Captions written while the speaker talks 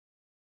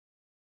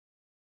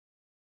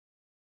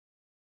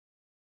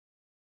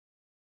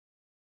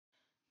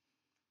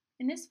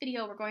In this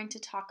video, we're going to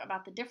talk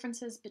about the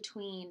differences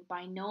between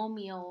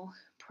binomial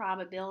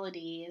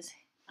probabilities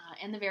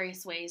and the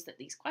various ways that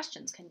these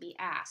questions can be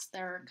asked.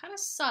 They're kind of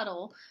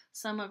subtle,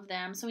 some of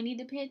them, so we need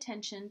to pay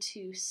attention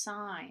to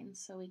signs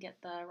so we get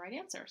the right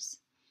answers.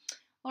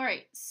 All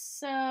right,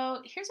 so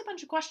here's a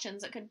bunch of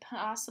questions that could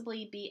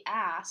possibly be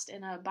asked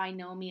in a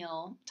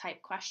binomial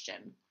type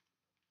question.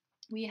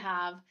 We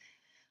have,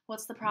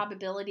 what's the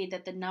probability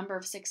that the number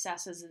of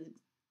successes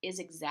is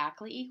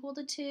exactly equal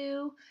to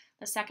 2?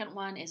 The second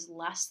one is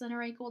less than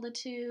or equal to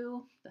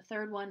 2. The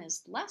third one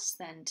is less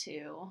than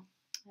 2.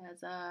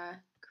 As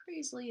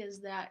crazily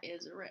as that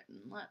is written,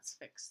 let's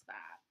fix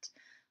that.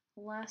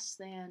 Less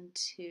than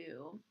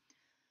 2.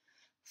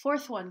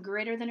 Fourth one,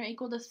 greater than or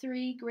equal to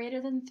 3,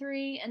 greater than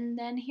 3. And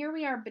then here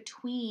we are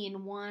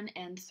between 1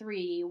 and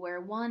 3,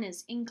 where 1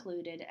 is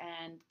included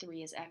and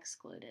 3 is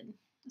excluded.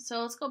 So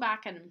let's go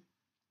back and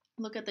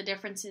look at the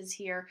differences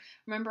here.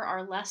 Remember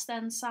our less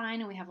than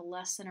sign, and we have a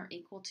less than or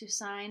equal to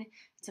sign.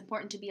 It's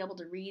important to be able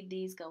to read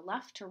these, go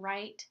left to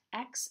right.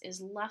 X is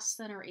less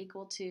than or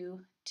equal to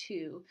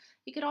 2.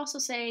 You could also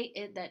say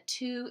that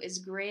 2 is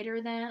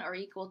greater than or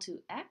equal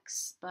to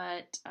X,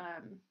 but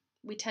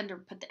we tend to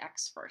put the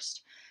X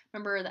first.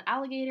 Remember, the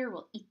alligator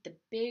will eat the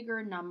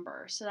bigger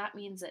number, so that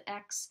means that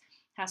X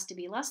has to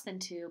be less than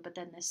 2, but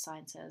then this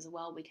sign says,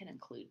 well, we can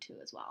include 2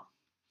 as well.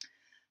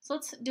 So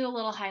let's do a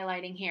little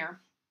highlighting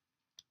here.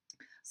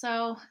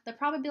 So the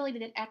probability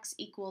that X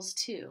equals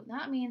 2,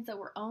 that means that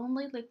we're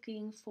only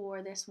looking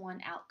for this one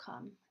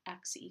outcome,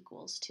 X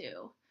equals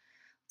 2.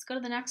 Let's go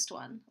to the next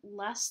one,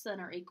 less than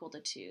or equal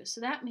to 2.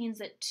 So that means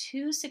that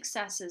 2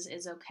 successes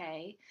is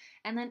okay,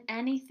 and then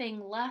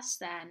anything less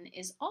than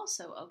is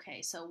also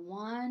okay. So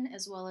 1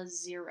 as well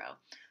as 0.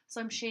 So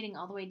I'm shading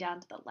all the way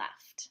down to the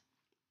left.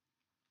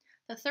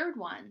 The third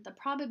one, the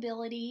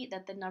probability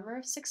that the number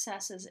of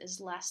successes is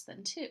less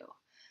than 2.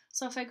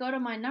 So if I go to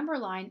my number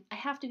line, I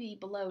have to be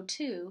below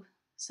 2,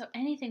 so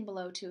anything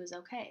below 2 is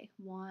okay,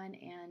 1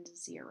 and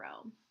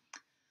 0.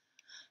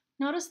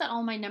 Notice that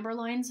all my number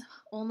lines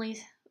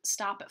only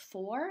stop at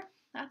 4.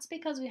 That's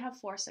because we have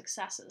 4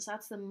 successes.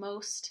 That's the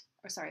most,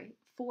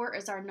 4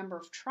 is our number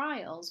of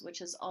trials,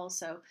 which is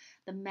also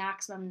the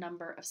maximum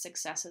number of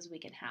successes we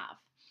can have.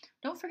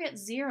 Don't forget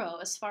 0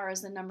 as far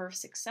as the number of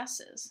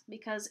successes,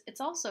 because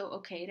it's also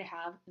okay to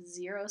have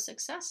 0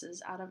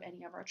 successes out of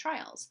any of our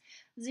trials.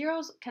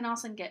 Zeros can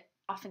often get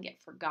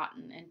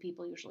forgotten, and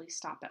people usually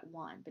stop at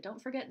 1. But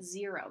don't forget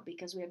 0,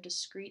 because we have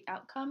discrete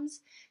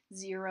outcomes.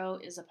 0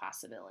 is a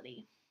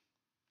possibility.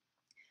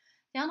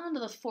 Down onto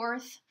the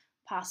fourth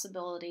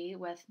possibility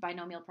with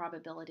binomial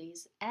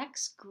probabilities,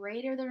 X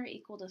greater than or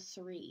equal to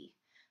 3.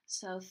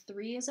 So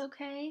 3 is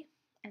okay,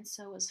 and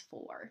so is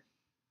 4.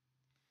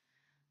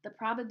 The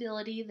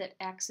probability that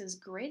X is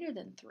greater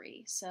than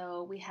 3.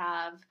 So we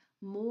have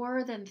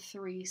more than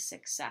 3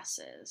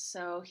 successes.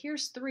 So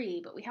here's 3,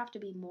 but we have to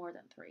be more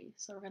than 3.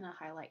 So we're going to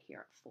highlight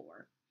here at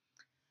 4.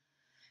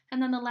 And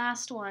then the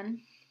last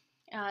one,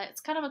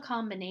 it's kind of a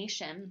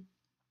combination.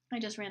 I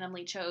just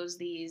randomly chose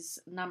these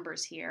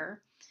numbers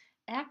here.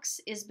 X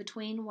is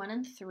between 1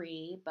 and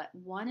 3, but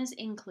 1 is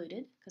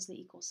included because of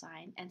the equal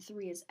sign, and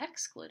 3 is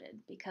excluded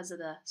because of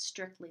the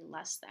strictly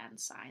less than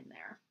sign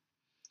there.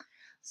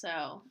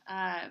 So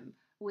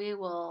we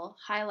will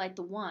highlight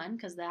the 1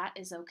 because that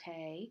is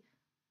okay.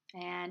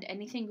 And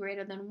anything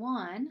greater than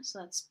 1, so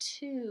that's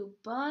 2,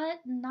 but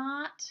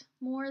not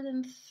more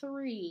than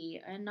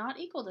 3, and not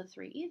equal to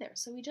 3 either.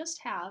 So we just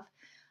have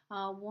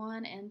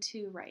 1 and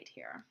 2 right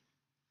here.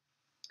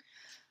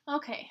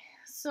 Okay,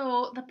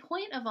 so the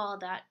point of all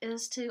that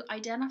is to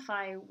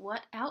identify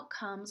what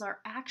outcomes are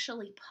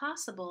actually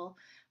possible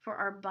for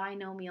our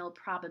binomial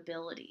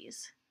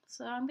probabilities.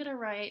 So I'm going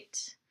to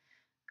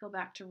go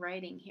back to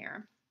writing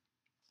here.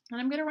 And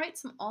I'm going to write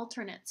some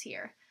alternates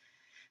here.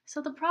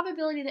 So the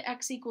probability that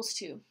X equals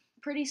 2,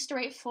 pretty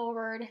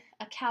straightforward.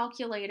 A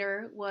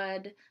calculator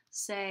would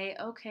say,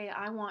 okay,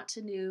 I want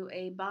to do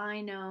a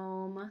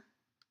binom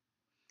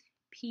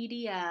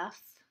PDF.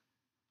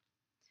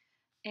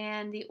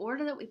 And the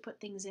order that we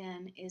put things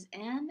in is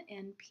N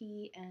and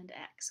P and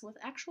X with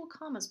actual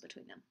commas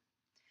between them.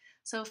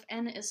 So if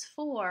N is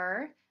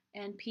 4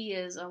 and P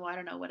is, oh, I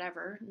don't know,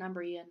 whatever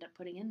number you end up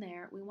putting in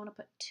there, we want to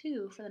put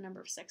 2 for the number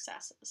of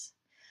successes.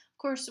 Of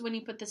course, when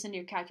you put this into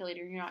your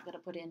calculator, you're not going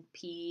to put in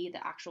P,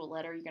 the actual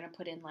letter. You're going to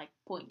put in like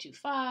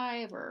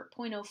 0.25 or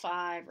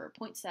 0.05 or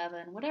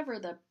 0.7, whatever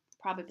the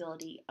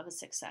probability of a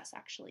success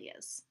actually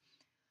is.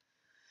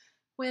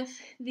 With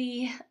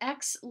the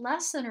X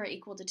less than or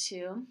equal to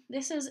 2,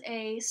 this is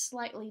a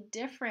slightly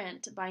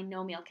different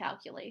binomial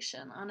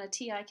calculation. On a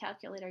TI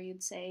calculator,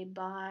 you'd say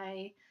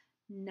binom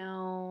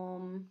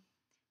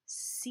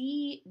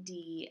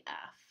CDF.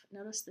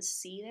 Notice the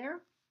C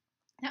there?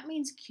 That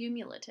means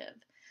cumulative.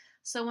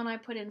 So when I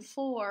put in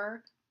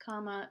 4,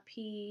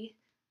 P,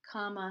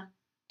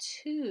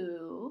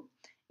 2,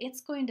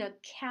 it's going to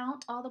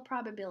count all the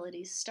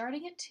probabilities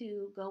starting at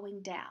 2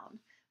 going down.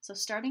 So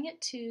starting at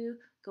 2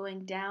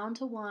 going down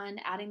to 1,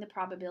 adding the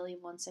probability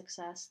of 1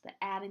 success,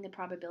 adding the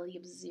probability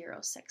of 0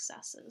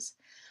 successes.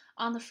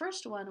 On the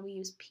first one, we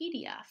use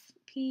PDF.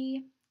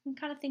 P, you can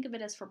kind of think of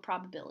it as for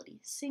probability,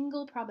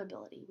 single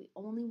probability. We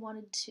only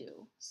wanted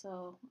 2,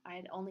 so I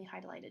had only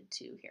highlighted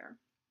 2 here.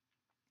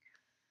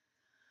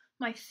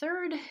 My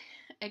third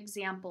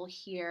example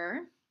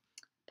here,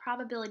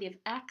 probability of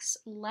x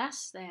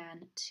less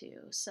than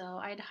 2. So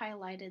I had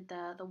highlighted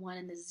the 1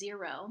 and the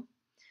 0.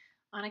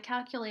 On a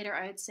calculator,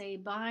 I would say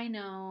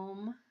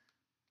binom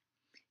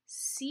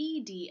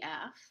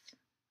CDF.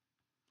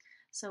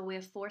 So we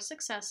have 4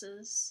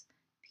 successes.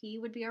 P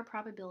would be our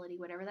probability,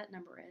 whatever that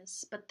number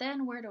is. But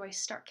then where do I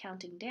start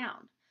counting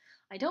down?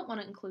 I don't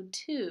want to include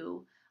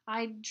 2.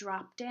 I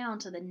drop down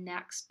to the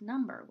next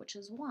number, which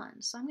is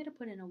 1. So I'm going to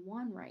put in a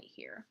 1 right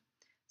here.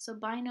 So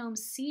binom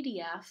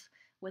CDF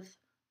with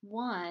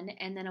 1,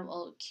 and then it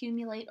will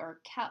accumulate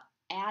or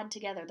add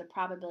together the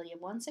probability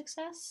of 1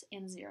 success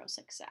and 0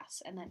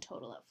 success, and then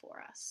total it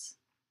for us.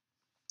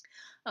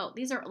 Oh,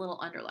 these are little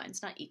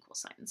underlines, not equal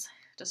signs,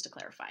 just to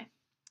clarify.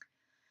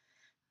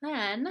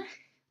 Then,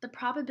 the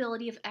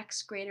probability of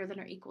x greater than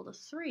or equal to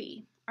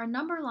 3. Our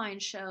number line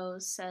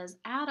says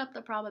add up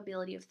the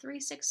probability of 3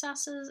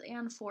 successes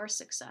and 4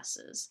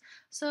 successes.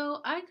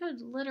 So I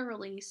could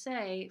literally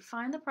say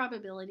find the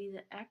probability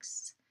that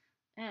x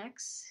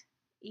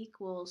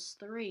equals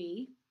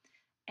 3,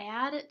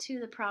 add it to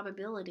the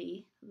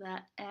probability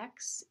that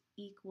x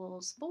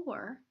equals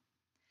 4,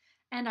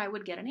 and I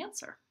would get an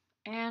answer.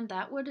 And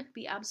that would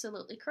be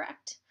absolutely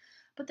correct.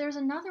 But there's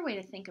another way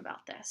to think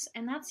about this,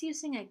 and that's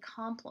using a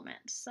complement.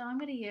 So I'm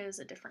going to use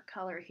a different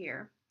color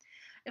here.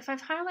 If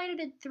I've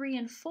highlighted 3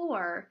 and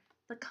 4,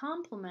 the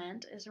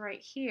complement is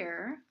right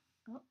here.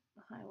 Oh,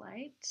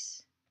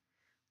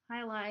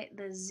 highlight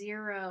the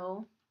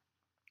 0,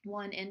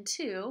 1, and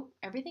 2.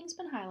 Everything's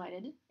been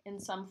highlighted in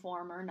some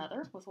form or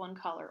another with one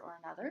color or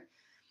another.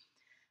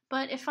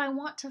 But if I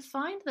want to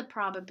find the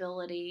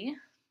probability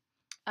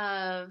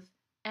of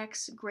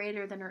x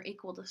greater than or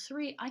equal to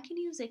 3, I can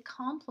use a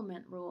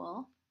complement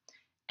rule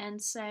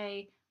and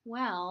say,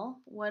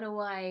 well, what do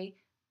I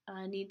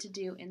need to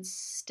do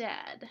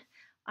instead?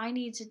 I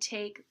need to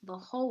take the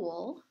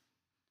whole,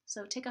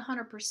 so take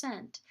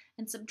 100%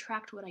 and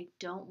subtract what I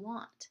don't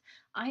want.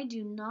 I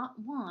do not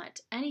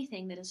want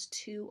anything that is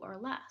 2 or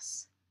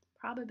less.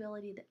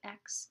 Probability that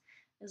x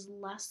is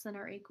less than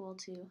or equal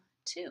to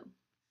 2.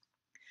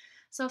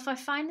 So if I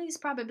find these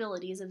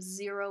probabilities of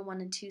 0,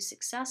 1, and 2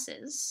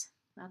 successes,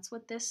 that's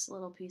what this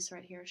little piece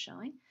right here is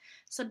showing,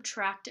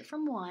 subtract it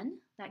from 1,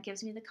 that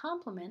gives me the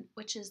complement,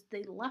 which is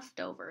the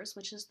leftovers,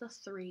 which is the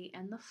 3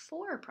 and the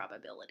 4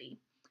 probability.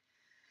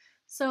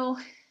 So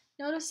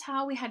notice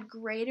how we had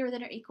greater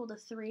than or equal to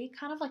 3,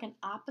 kind of like an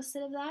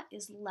opposite of that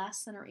is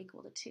less than or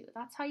equal to 2.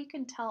 That's how you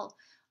can tell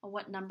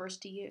what numbers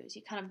to use.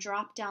 You kind of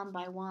drop down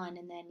by 1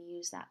 and then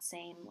use that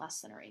same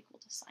less than or equal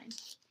to sign.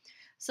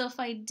 So if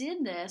I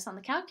did this on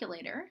the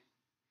calculator,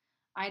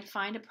 I'd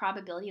find a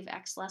probability of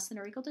x less than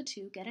or equal to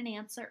 2, get an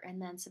answer, and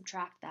then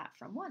subtract that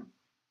from 1.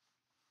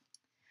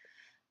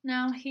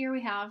 Now here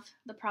we have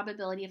the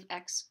probability of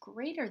x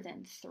greater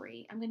than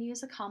 3. I'm going to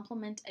use a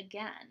complement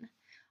again.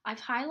 I've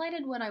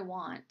highlighted what I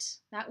want.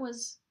 That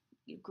was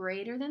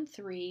greater than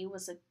 3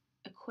 was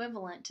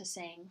equivalent to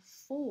saying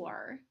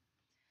 4.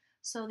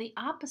 So the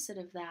opposite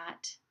of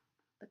that,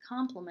 the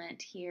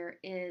complement here,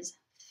 is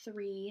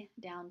 3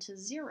 down to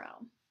 0.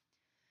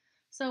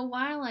 So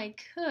while I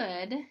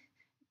could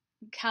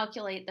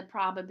calculate the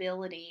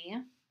probability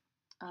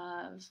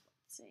of, let's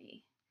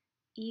see,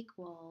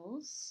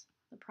 equals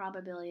the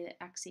probability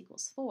that x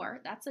equals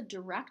 4, that's a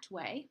direct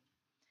way.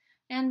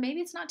 And maybe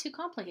it's not too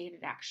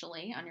complicated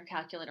actually on your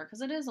calculator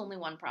because it is only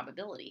one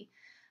probability.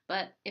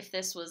 But if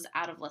this was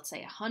out of, let's say,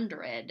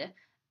 100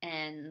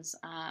 and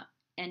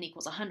n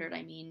equals 100,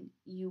 I mean,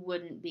 you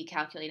wouldn't be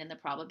calculating the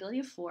probability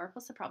of 4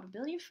 plus the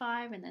probability of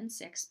 5 and then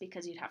 6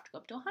 because you'd have to go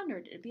up to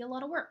 100. It'd be a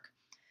lot of work.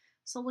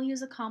 So we'll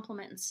use a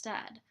complement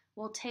instead.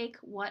 We'll take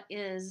what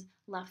is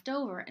left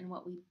over and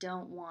what we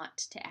don't want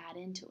to add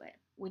into it.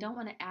 We don't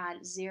want to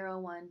add 0,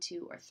 1,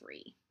 2, or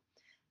 3.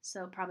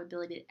 So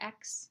probability that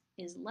x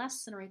is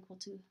less than or equal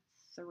to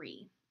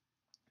 3.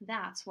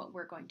 That's what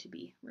we're going to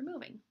be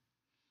removing.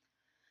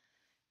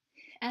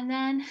 And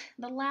then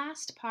the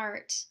last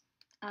part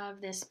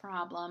of this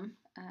problem,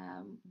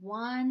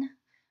 1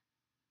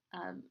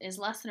 is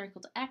less than or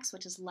equal to x,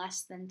 which is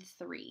less than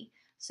 3.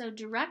 So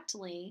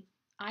directly,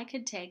 I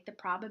could take the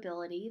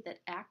probability that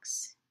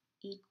x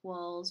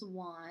equals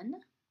 1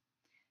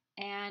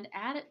 and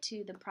add it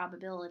to the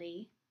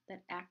probability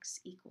that x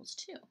equals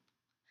 2.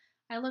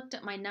 I looked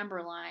at my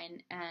number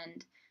line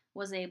and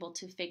was able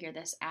to figure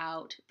this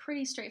out.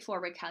 Pretty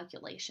straightforward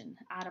calculation.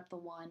 Add up the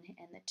 1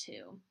 and the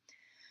 2.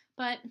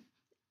 But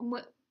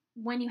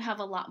when you have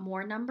a lot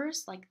more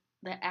numbers, like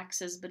the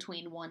x's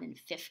between 1 and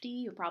 50,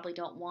 you probably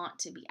don't want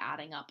to be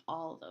adding up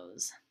all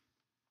those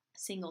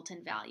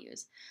singleton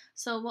values.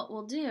 So what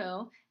we'll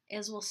do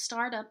is we'll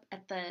start up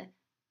at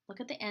look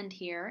at the end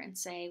here and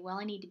say, well,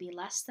 I need to be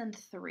less than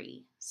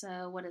 3.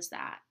 So what is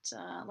that?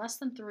 Less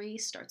than 3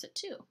 starts at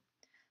 2.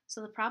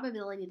 So the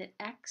probability that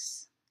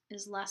x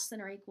is less than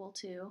or equal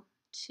to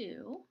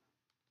 2,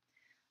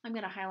 I'm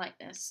going to highlight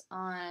this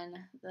on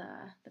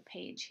the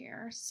page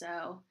here.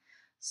 So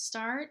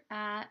start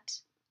at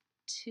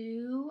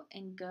 2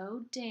 and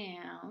go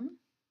down.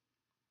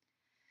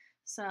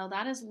 So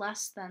that is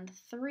less than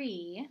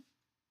 3.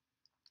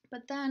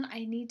 But then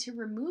I need to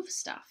remove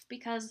stuff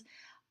because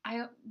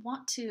I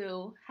want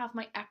to have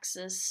my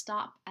x's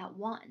stop at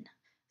 1.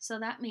 So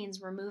that means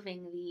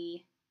removing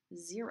the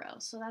 0.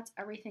 So that's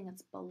everything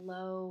that's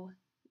below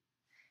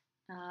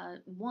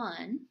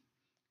 1.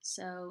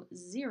 So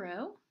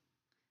 0.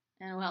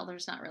 And well,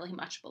 there's not really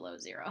much below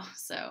 0.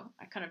 So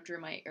I kind of drew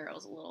my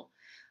arrows a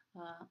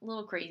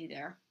little crazy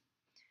there.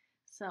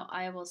 So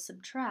I will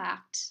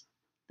subtract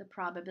the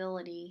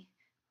probability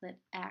that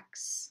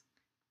x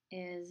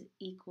is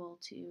equal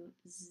to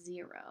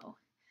 0.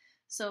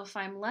 So if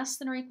I'm less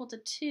than or equal to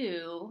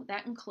 2,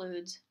 that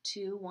includes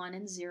 2, 1,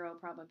 and 0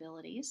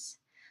 probabilities.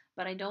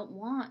 But I don't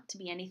want to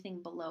be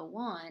anything below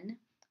 1,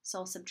 so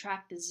I'll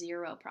subtract the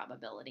 0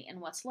 probability.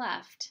 And what's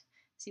left?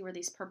 See where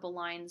these purple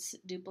lines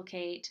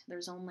duplicate?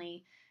 There's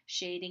only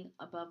shading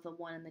above the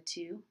 1 and the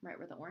 2, right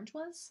where the orange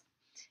was.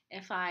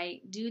 If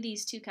I do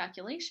these two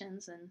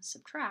calculations and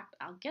subtract,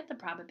 I'll get the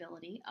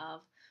probability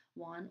of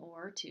 1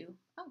 or 2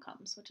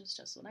 outcomes, which is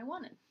just what I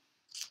wanted.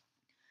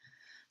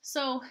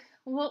 So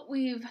what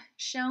we've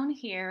shown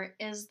here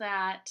is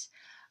that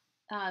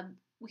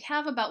we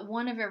have about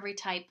one of every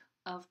type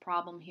of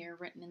problem here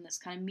written in this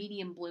kind of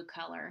medium blue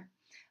color,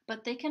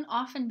 but they can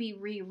often be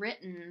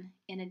rewritten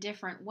in a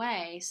different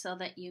way so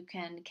that you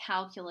can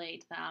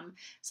calculate them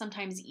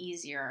sometimes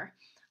easier.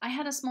 I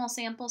had a small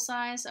sample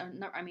size,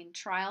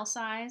 trial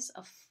size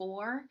of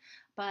 4,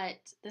 but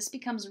this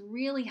becomes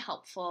really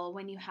helpful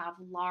when you have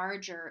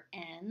larger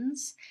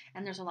n's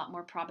and there's a lot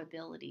more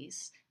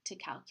probabilities to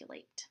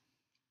calculate.